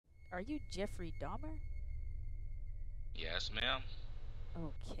Are you Jeffrey Dahmer? Yes, ma'am.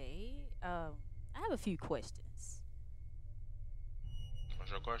 Okay. I have a few questions.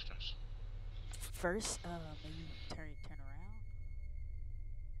 What's your questions? First, may you turn around?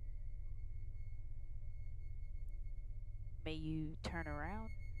 May you turn around?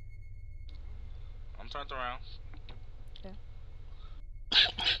 I'm turned around. Okay.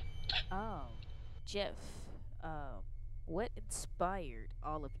 Um, Jeff, um, what inspired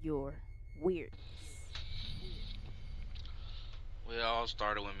all of your weirdness? We all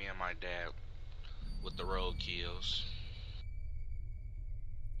started with me and my dad with the road kills.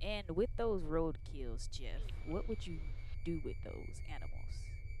 And with those roadkills, Jeff, what would you do with those animals?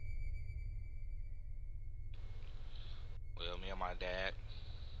 Well, me and my dad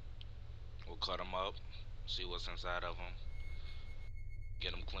will cut them up, see what's inside of them,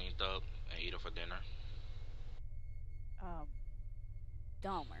 get them cleaned up, and eat them for dinner. Um,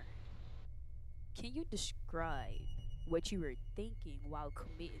 Dahmer, can you describe what you were thinking while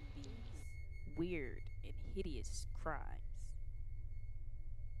committing these weird and hideous crimes?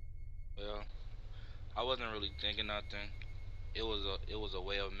 Well, I wasn't really thinking nothing. It was a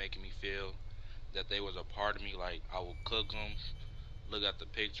way of making me feel that they was a part of me. Like I would cook them, look at the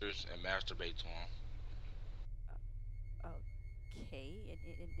pictures, and masturbate to them. Okay,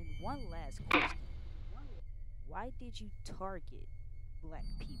 and one last question. Why did you target black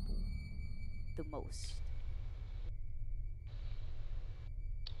people the most?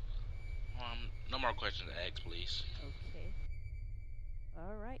 No more questions to ask, please. Okay.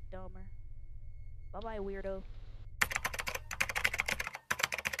 All right, Dahmer. Bye bye, weirdo.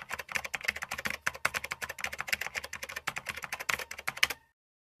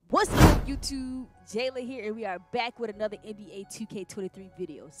 What's up, YouTube? Jaylaa here, and we are back with another NBA 2K23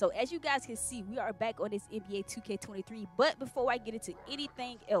 video. So, as you guys can see, we are back on this NBA 2K23. But before I get into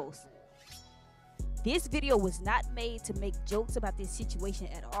anything else, this video was not made to make jokes about this situation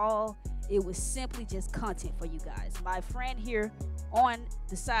at all. It was simply just content for you guys. My friend here on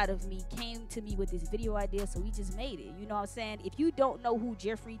the side of me came to me with this video idea, so we just made it. You know what I'm saying? If you don't know who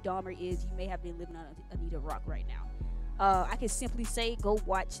Jeffrey Dahmer is, you may have been living underneath a rock right now. I can simply say go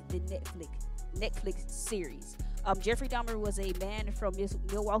watch the Netflix series. Jeffrey Dahmer was a man from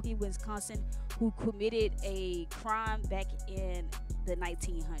Milwaukee, Wisconsin, who committed a crime back in the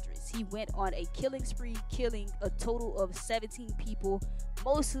 1900s. He went on a killing spree, killing a total of 17 people,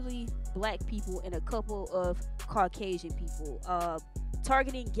 mostly black people and a couple of Caucasian people.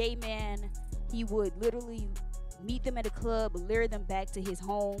 Targeting gay men, he would literally meet them at a club, lure them back to his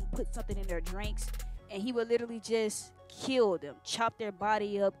home, put something in their drinks, and he would literally just kill them, chop their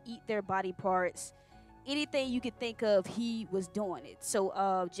body up, eat their body parts. Anything you could think of, he was doing it. So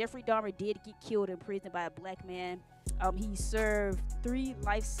Jeffrey Dahmer did get killed in prison by a black man. He served 3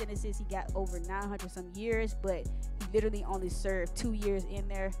 life sentences. He got over 900 some years, but he literally only served 2 years in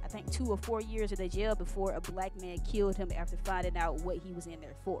there. I think 2 or 4 years in the jail before a black man killed him after finding out what he was in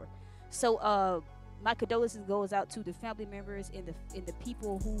there for. So my condolences goes out to the family members and the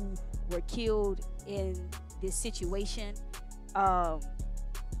people who were killed in this situation.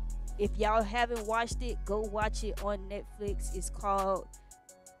 If y'all haven't watched it, go watch it on Netflix. It's called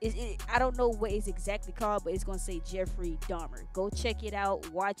I don't know what it's exactly called, but it's gonna say Jeffrey Dahmer. Go check it out,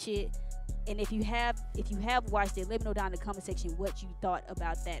 watch it, and if you have watched it, let me know down in the comment section what you thought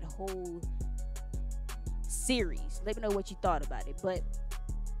about that whole series. Let me know what you thought about it. But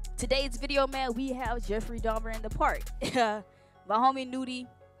today's video, man, we have Jeffrey Dahmer in the park. My homie Nudie,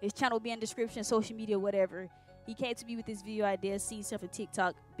 his channel will be in the description, social media, whatever. He came to me with this video idea, seen stuff on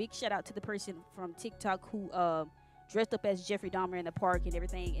TikTok. Big shout out to the person from TikTok who dressed up as Jeffrey Dahmer in the park and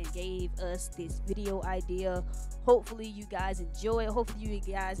everything and gave us this video idea. Hopefully you guys enjoy it. Hopefully you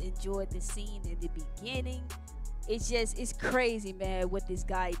guys enjoyed the scene in the beginning. It's crazy, man, what this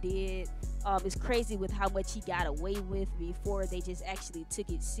guy did. It's crazy with how much he got away with before they just actually took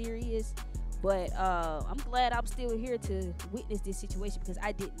it serious. But I'm glad I'm still here to witness this situation because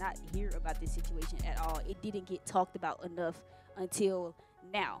I did not hear about this situation at all. It didn't get talked about enough until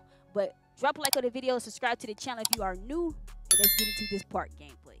now. But drop a like on the video, subscribe to the channel if you are new, and let's get into this part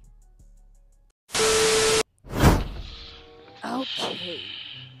gameplay. Okay.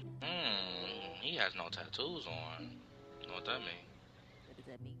 He has no tattoos on. You know what that means? What does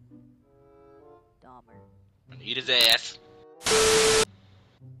that mean? Dahmer. Eat his ass.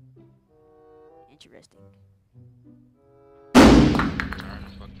 Interesting. Turn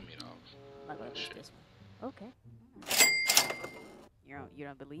the fucking meat off. I'm not gonna miss Shit. this one. Okay. You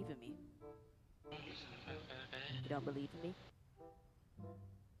don't believe in me. You don't believe in me?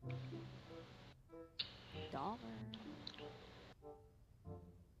 Dahmer.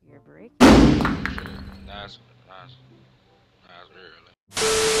 You're a brick. Oh shit. That's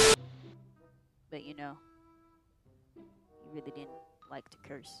early. But you know, you really didn't like to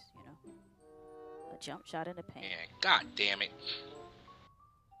curse, you know. A jump shot in the paint. Man, god damn it.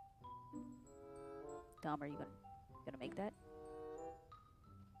 Dahmer, you gonna make that?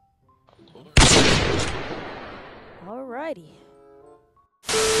 Of course. Alrighty.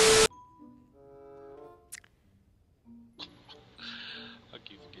 I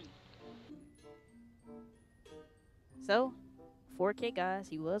keep forgetting. So, 4K guys,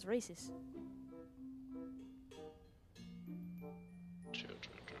 he was racist. Chill.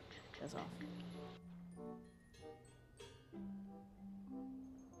 That's off.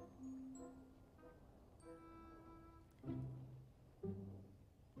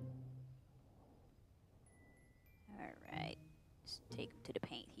 Alright. Let's take him to the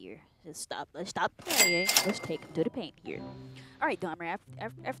paint here. Let's stop playing. Let's take him to the paint here. Alright, Dahmer,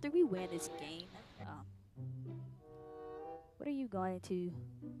 after we win this game, what are you going to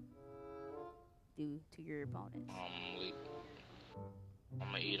do to your opponents? I'm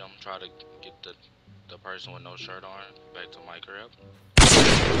gonna eat them, try to get the person with no shirt on back to my crib.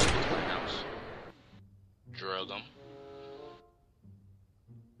 My house. Drug him.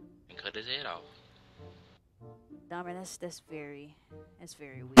 And cut his head off. Dahmer, that's very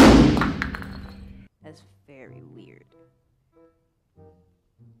weird. That's very weird.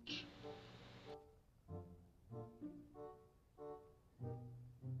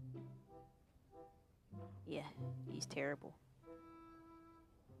 Yeah, he's terrible.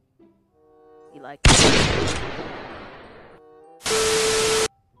 He like Just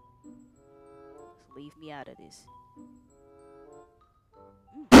leave me out of this.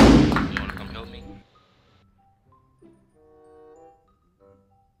 You wanna come help me?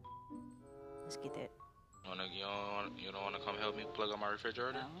 Let's get that. You don't wanna come help me plug up my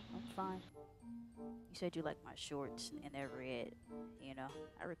refrigerator? No, I'm fine. You said you like my shorts and they're red. You know,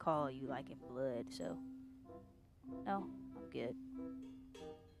 I recall you liking blood, so no, I'm good.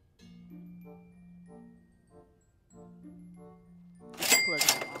 You can plug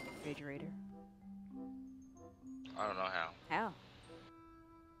it in my refrigerator. I don't know how. How?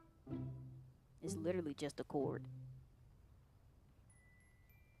 It's literally just a cord.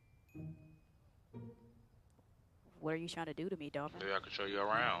 What are you trying to do to me, Dahmer? Maybe I can show you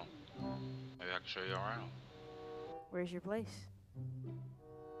around. Where's your place?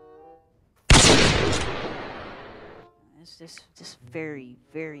 It's just very,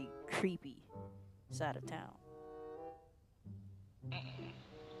 very creepy side of town.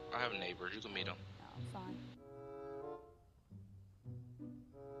 I have neighbors. You can meet them. No, I'm fine.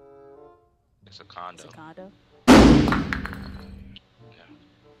 It's a condo. It's a condo? Yeah.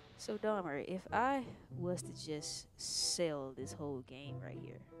 So, Dahmer, if I was to just sell this whole game right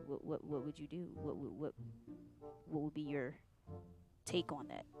here, what would you do? What would be your take on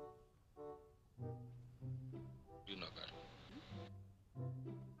that? You know better.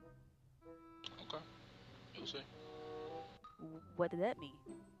 Okay. You'll see. What did that mean?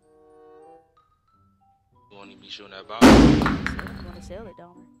 You want to be shooting that ball? So I'm going to sell it,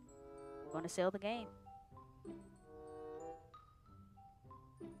 Dahmer. I'm going to sell the game.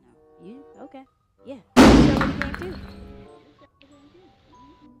 No, you? Okay. Yeah, you sell the game too.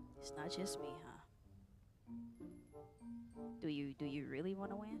 It's not just me, huh? Do you really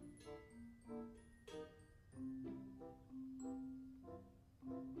want to win?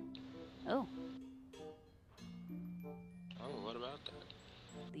 Oh. Oh, what about that?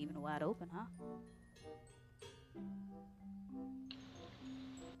 Leaving it wide open, huh?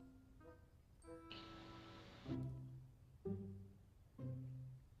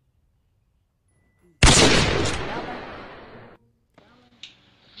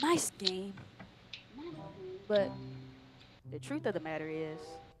 Nice game. But the truth of the matter is,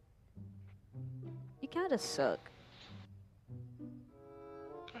 you kind of suck.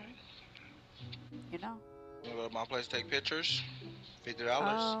 Okay. You know? You wanna go to my place to take pictures?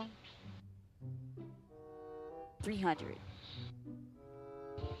 $50? 300.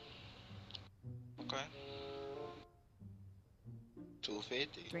 Okay.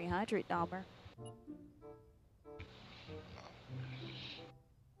 250. 300, Dahmer.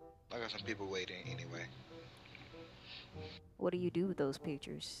 I got some people waiting anyway. What do you do with those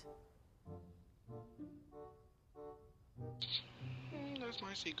pictures? That's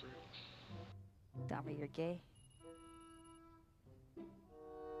my secret. Dahmer, you're gay?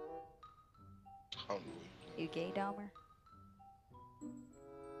 Oh, You gay, Dahmer?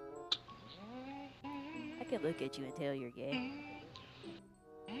 I can look at you and tell you're gay.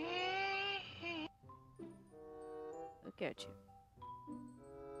 Look at you.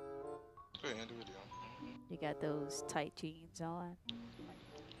 ahead, end the video. You got those tight jeans on.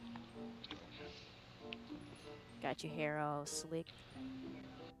 Got your hair all slicked.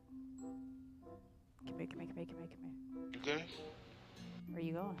 Come here, come here, come here, come here, come here. You good? Where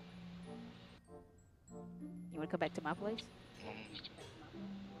you going? You want to come back to my place?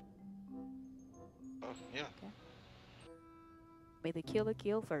 Oh, yeah. Okay. May the killer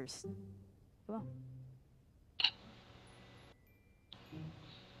kill first. Come on.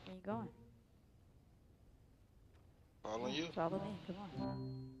 Where you going? Following you. Follow me. Come on.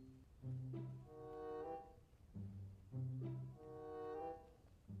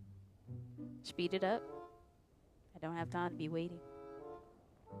 Speed it up. I don't have time to be waiting.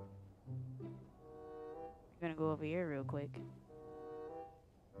 We're gonna go over here real quick.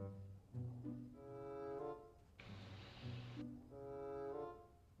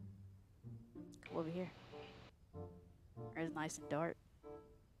 Come over here. It's nice and dark.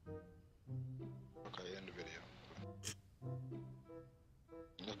 Okay, end the video.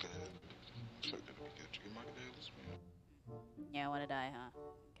 Look at it. Expect it to be good. You get my days, man. Yeah, I wanna die, huh?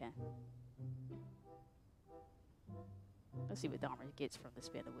 Okay. Let's see what Dahmer gets from the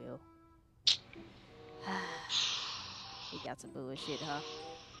spin the wheel. He got some bullshit, huh?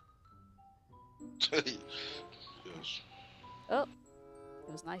 Yes. Oh,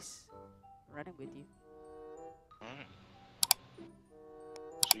 it was nice running with you. Alright.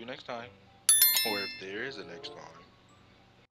 See you next time. Or if there is a next time.